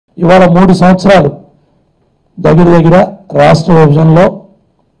ఇవాళ 3 సంవత్సరాలు దగ్గర రాష్ట్ర విభజనలో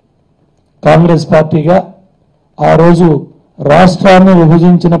కాంగ్రెస్ పార్టీగా ఆ రోజు రాష్ట్రాన్ని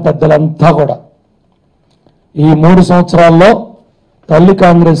విభజించిన పెద్దలంతా కూడా ఈ 3 సంవత్సరాల్లో తల్లి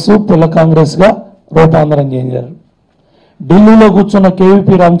కాంగ్రెస్ పిల్ల కాంగ్రెస్గా రూపాంతరం చెందారు. ఢిల్లీలో కూర్చున్న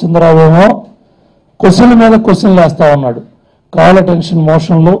కేవీపీ రామచంద్రరావు ఏమో క్వశ్చన్ల మీద క్వశ్చన్లు వేస్తూ ఉన్నాడు. కాల్ అటెన్షన్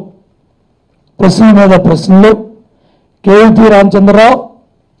మోషన్లు, ప్రశ్నల మీద ప్రశ్నలు. కేవీపీ రామచంద్రరావు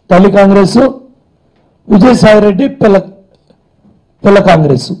తల్లి కాంగ్రెస్, విజయసాయిరెడ్డి పిల్ల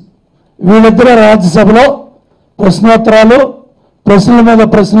కాంగ్రెస్, వీళ్ళిద్దరూ రాజ్యసభలో ప్రశ్నోత్తరాలు, ప్రశ్నల మీద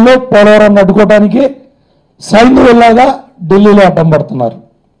ప్రశ్నలు పోలవరాన్ని అడ్డుకోవడానికి సైన్యులాగా ఢిల్లీలో అడ్డం పడుతున్నారు.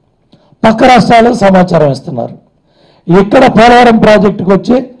 పక్క రాష్ట్రాలకు సమాచారం ఇస్తున్నారు. ఇక్కడ పోలవరం ప్రాజెక్టుకు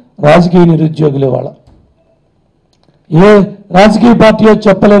వచ్చి రాజకీయ నిరుద్యోగులు ఇవాళ ఏ రాజకీయ పార్టీయో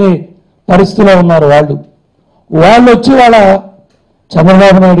చెప్పలేని పరిస్థితిలో ఉన్నారు. వాళ్ళు వచ్చి వాళ్ళ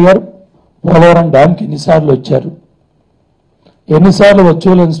చంద్రబాబు నాయుడు గారు పోలవరం డ్యామ్కి ఎన్నిసార్లు వచ్చారు, ఎన్నిసార్లు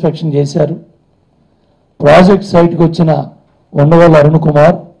వర్చువల్ ఇన్స్పెక్షన్ చేశారు. ప్రాజెక్ట్ సైట్కి వచ్చిన ఉండవల్లి అరుణ్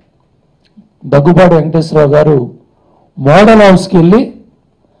కుమార్, దగ్గుబాటి వెంకటేశ్వరరావు గారు మోడల్ హౌస్కి వెళ్ళి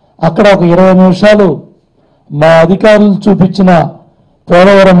అక్కడ ఒక 20 నిమిషాలు మా అధికారులు చూపించిన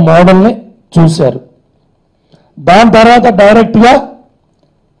పోలవరం మోడల్ని చూశారు. దాని తర్వాత డైరెక్ట్గా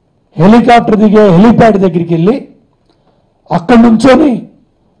హెలికాప్టర్ దిగే హెలిప్యాడ్ దగ్గరికి వెళ్ళి అక్కడి నుంచొని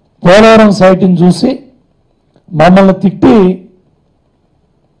పోలవరం సైట్ని చూసి మమ్మల్ని తిట్టి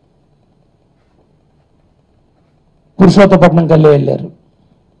పురుషోత్తపట్నం కల్లే వెళ్ళారు.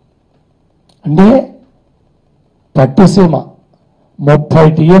 అంటే పట్టిసీమ 30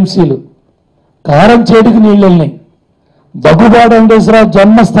 టీఎంసీలు కారం చేటికి నీళ్ళు వెళ్ళినాయి. దగ్గుబాటి వెంకటేశ్వరరావు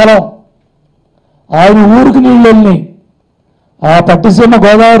జన్మస్థలం ఆయన ఊరికి నీళ్ళు వెళ్ళినాయి. ఆ పట్టిసీమ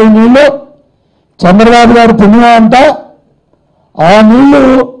గోదావరి నీళ్లు చంద్రబాబు గారు పుణ్యం అంట. ఆ నీళ్లు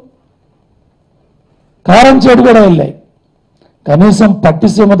కారం చేటు కూడా వెళ్ళాయి. కనీసం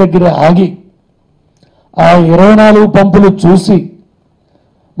పట్టిసీమ దగ్గర ఆగి ఆ 24 పంపులు చూసి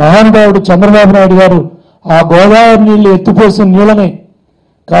మహానుభావుడు చంద్రబాబు నాయుడు గారు ఆ గోదావరి నీళ్లు ఎత్తిపోసిన నీళ్ళని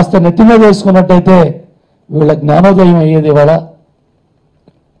కాస్త నెత్తి మీద వేసుకున్నట్టయితే వీళ్ళ జ్ఞానోదయం అయ్యేది. ఇవాళ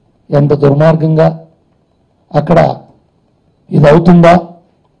ఎంత దుర్మార్గంగా అక్కడ ఇది అవుతుందా?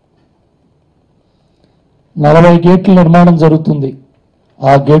 40 గేట్ల నిర్మాణం జరుగుతుంది.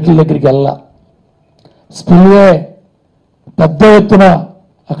 ఆ గేట్ల దగ్గరికి వెళ్ళా. స్పిల్వే పెద్ద ఎత్తున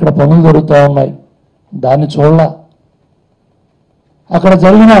అక్కడ పనులు జరుగుతూ ఉన్నాయి, దాన్ని చూడాల. అక్కడ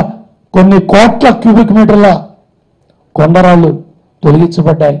జరిగిన కొన్ని కోట్ల క్యూబిక్ మీటర్ల కొండరాళ్ళు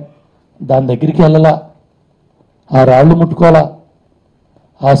తొలగించబడ్డాయి, దాని దగ్గరికి వెళ్ళలా. ఆ రాళ్ళు ముట్టుకోలా,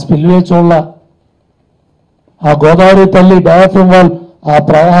 ఆ స్పిల్వే చూడాల, ఆ గోదావరి తల్లి డయాఫ్రమ్ వాల్ ఆ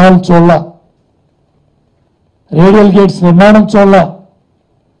ప్రవాహాలు చూడాల, రేడియల్ గేట్స్ నిర్మాణం చూడాల.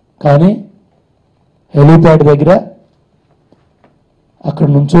 కానీ హెలీప్యాడ్ దగ్గర అక్కడ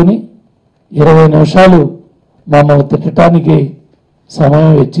నుంచొని 20 నిమిషాలు మమ్మల్ని తిట్టడానికి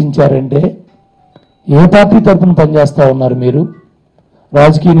సమయం వెచ్చించారంటే ఏ పార్టీ తరఫున పనిచేస్తూ ఉన్నారు మీరు?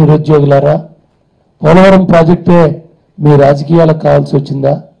 రాజకీయ నిరుద్యోగులారా, పోలవరం ప్రాజెక్టే మీ రాజకీయాలకు కావాల్సి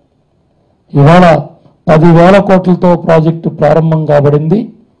వచ్చిందా? ఇవాళ 10,000 కోట్లతో ప్రాజెక్టు ప్రారంభం కాబడింది,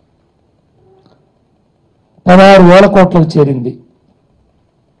 16,000 కోట్లకు చేరింది.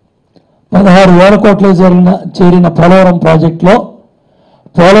 16,000 కోట్లకు చేరిన పోలవరం ప్రాజెక్టులో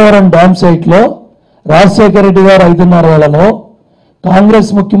పోలవరం డ్యామ్ సైట్లో రాజశేఖర రెడ్డి గారు 5.5 ఏళ్లలో, కాంగ్రెస్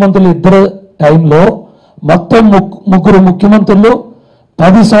ముఖ్యమంత్రులు ఇద్దరు టైంలో మొత్తం 3 ముఖ్యమంత్రులు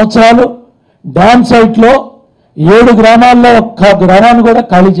 10 సంవత్సరాలు డ్యామ్ సైట్లో 7 గ్రామాల్లో ఒక్క గ్రామాన్ని కూడా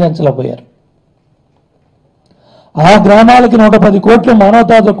ఖాళీ చేయించలేకపోయారు. ఆ గ్రామాలకి 110 కోట్లు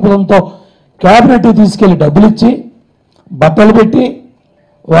మానవతా దృక్పథంతో క్యాబినెట్ తీసుకెళ్లి డబ్బులు ఇచ్చి బట్టలు పెట్టి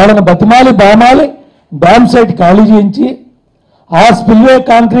వాళ్ళని బతిమాలి బామాలి డ్యామ్ సైట్ ఖాళీ చేయించి ఆ స్పిల్వే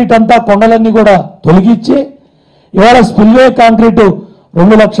కాంక్రీట్ అంతా కొండలన్నీ కూడా తొలగించి ఇవాళ స్పిల్వే కాంక్రీటు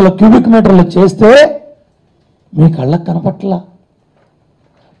 2 లక్షల క్యూబిక్ మీటర్లు చేస్తే మీ కళ్ళకు కనపట్లా.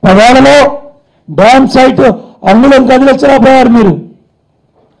 10 ఏళ్లలో డ్యామ్ సైట్ అంగుళం కదిలించలేకపోయారు మీరు.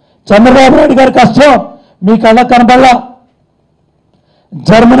 చంద్రబాబు నాయుడు గారి కష్టం మీ కళ్ళకు కనపడలా.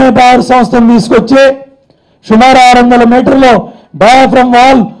 జర్మనీ పవర్ సంస్థను తీసుకొచ్చి సుమారు 600 మీటర్లు డయాఫ్రమ్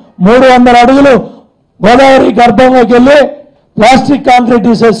వాల్ 300 అడుగులు గోదావరి గర్భంలోకి వెళ్ళి ప్లాస్టిక్ కాంక్రీట్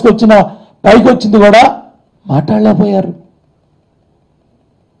తీసుకొచ్చిన పైకి వచ్చింది కూడా మాట్లాడలేకపోయారు.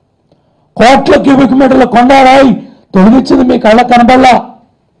 కోట్ల క్యూబిక్ మీటర్ల కొండ రాయి తొలగించింది మీ కళ్ళకు కనపడలా.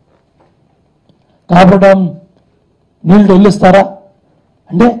 కాబట్టి నీళ్ళు తొలగిస్తారా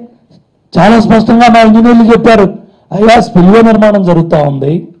అంటే చాలా స్పష్టంగా మా ఇంజనీర్లు చెప్పారు, అయ్యా స్పిల్వే నిర్మాణం జరుగుతూ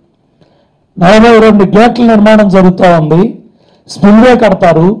ఉంది, 42 గేట్ల నిర్మాణం జరుగుతూ ఉంది, స్పిల్వే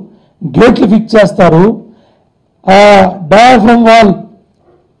కడతారు, గేట్లు ఫిక్స్ చేస్తారు. ఆ diaphragm wall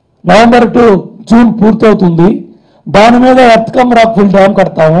November to June పూర్తవుతుంది. దాని మీద ఎర్త్కమ్ రాక్ఫిల్ డ్యామ్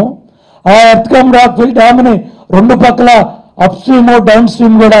కడతాము. ఆ ఎర్త్కమ్ రాక్ఫిల్ డ్యామ్ని రెండు పక్కల అప్ స్ట్రీమ్ డౌన్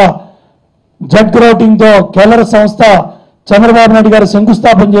స్ట్రీమ్ కూడా జెట్ గ్రౌటింగ్తో కేంద్ర సంస్థ చంద్రబాబు నాయుడు గారు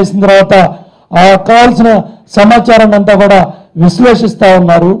శంకుస్థాపన చేసిన తర్వాత ఆ కావాల్సిన సమాచారాన్ని అంతా కూడా విశ్లేషిస్తూ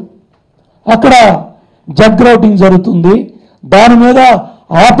ఉన్నారు. అక్కడ జెట్ గ్రౌటింగ్ జరుగుతుంది. దాని మీద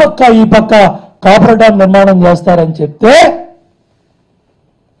ఆ పక్క ఈ పక్క కాపర్ డ్యామ్ నిర్మాణం చేస్తారని చెప్తే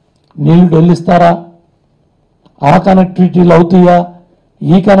నీళ్లు డొల్లిస్తారా? ఆ కనెక్టివిటీలు అవుతాయా?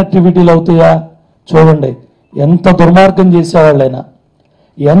 ఈ కనెక్టివిటీలు అవుతాయా? చూడండి, ఎంత దుర్మార్గం చేసేవాళ్ళైనా,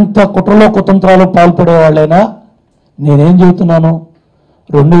 ఎంత కుట్రలో కుతంత్రాలు పాల్పడేవాళ్ళైనా నేనేం చెబుతున్నాను,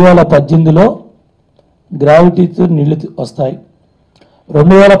 2018లో గ్రావిటీతో నీళ్లు వస్తాయి.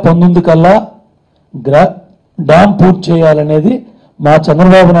 2019 కల్లా డ్యామ్ పూర్తి చేయాలనేది మా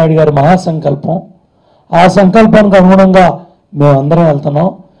చంద్రబాబు నాయుడు గారి మహాసంకల్పం. ఆ సంకల్పానికి అనుగుణంగా మేమందరం వెళ్తున్నాం.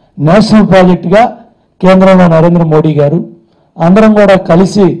 నేషనల్ ప్రాజెక్టుగా కేంద్రంలో నరేంద్ర మోడీ గారు, అందరం కూడా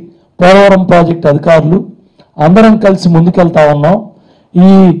కలిసి పోలవరం ప్రాజెక్టు అధికారులు అందరం కలిసి ముందుకెళ్తా ఉన్నాం. ఈ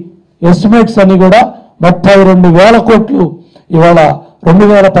ఎస్టిమేట్స్ అన్ని కూడా 32,000 కోట్లు ఇవాళ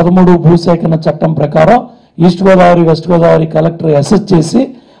 2013 భూసేకరణ చట్టం ప్రకారం east Godavari west Godavari collector assess చేసి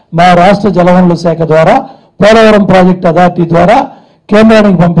మా రాష్ట్ర జలవనరుల శాఖ ద్వారా పోలవరం ప్రాజెక్ట్ అథారిటీ ద్వారా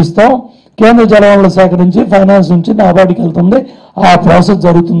కేంద్రానికి పంపిస్తాం. కేంద్ర జలవనరుల శాఖ నుంచి ఫైనాన్స్ నుంచి నాబార్డుకి వెళ్తుంది. ఆ ప్రాసెస్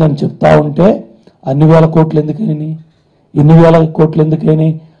జరుగుతుందని చెప్తా ఉంటే అన్ని వేల కోట్లు ఎందుకైనాయి, ఇన్ని వేల కోట్లు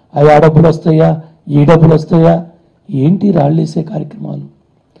ఎందుకైనాయి, అవి ఆ డబ్బులు వస్తాయా, ఈ డబ్బులు వస్తాయా? ఏంటి రాళ్ళేసే కార్యక్రమాలు?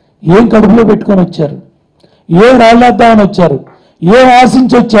 ఏం కడుపులో పెట్టుకొని వచ్చారు? ఏం రాళ్ళేద్దామని వచ్చారు? ఏం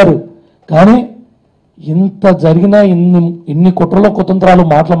ఆశించి వచ్చారు? కానీ ఇంత జరిగినా ఇన్ని కుట్రలో కుతంత్రాలు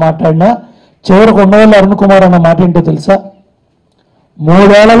మాట్లాడినా చివరికి ఉండవల్లి అరుణ్ కుమార్ అన్న మాట ఏంటో తెలుసా?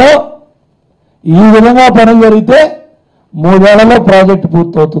 3 ఏళ్లలో ఈ విధంగా పనులు జరిగితే 3 ఏళ్లలో ప్రాజెక్టు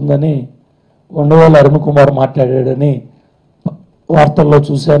పూర్తవుతుందని ఉండవల్లి అరుణ్ కుమార్ మాట్లాడాడని వార్తల్లో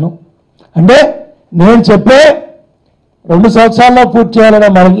చూశాను. అంటే నేను చెప్పే 2 సంవత్సరాల్లో పూర్తి చేయాలనే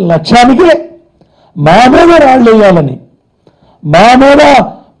మన లక్ష్యానికి మా మీద రాళ్ళు వేయాలని, మా మీద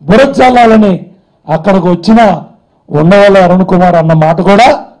బురద చల్లాలని అక్కడికి వచ్చిన ఉండవల్లి అరుణ్ కుమార్ అన్న మాట కూడా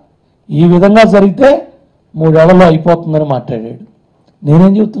ఈ విధంగా జరిగితే 3 ఏళ్లలో అయిపోతుందని మాట్లాడాడు.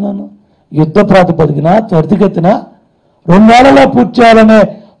 నేనేం చెప్తున్నాను, యుద్ధ ప్రాతిపదికన త్వరితగతిన 2 ఏళ్లలో పూర్తి చేయాలనే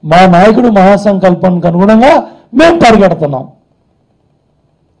మా నాయకుడు మహాసంకల్పానికి అనుగుణంగా మేము పరిగెడుతున్నాం.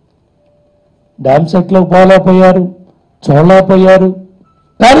 డ్యామ్ సెట్లోకి పోలేకపోయారు, చూడలేకపోయారు.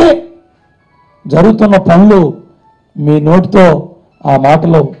 కానీ జరుగుతున్న పనులు మీ నోటితో ఆ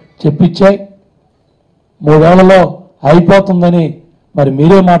మాటలు చెప్పించాయి. 3 ఏళ్లలో అయిపోతుందని మరి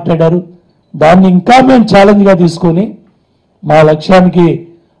మీరే మాట్లాడారు. దాన్ని ఇంకా మేము ఛాలెంజ్గా తీసుకొని మా లక్ష్యానికి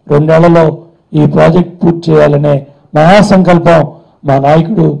 2 ఏళ్లలో ఈ ప్రాజెక్ట్ పూర్తి చేయాలనే మహాసంకల్పం మా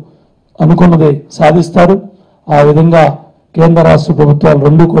నాయకుడు అనుకున్నది సాధిస్తారు. ఆ విధంగా కేంద్ర రాష్ట్ర ప్రభుత్వాలు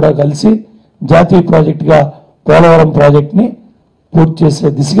రెండు కూడా కలిసి జాతీయ ప్రాజెక్టుగా పోలవరం ప్రాజెక్టుని పూర్తి చేసే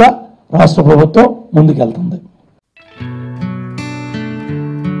దిశగా రాష్ట్ర ప్రభుత్వం ముందుకెళ్తుంది.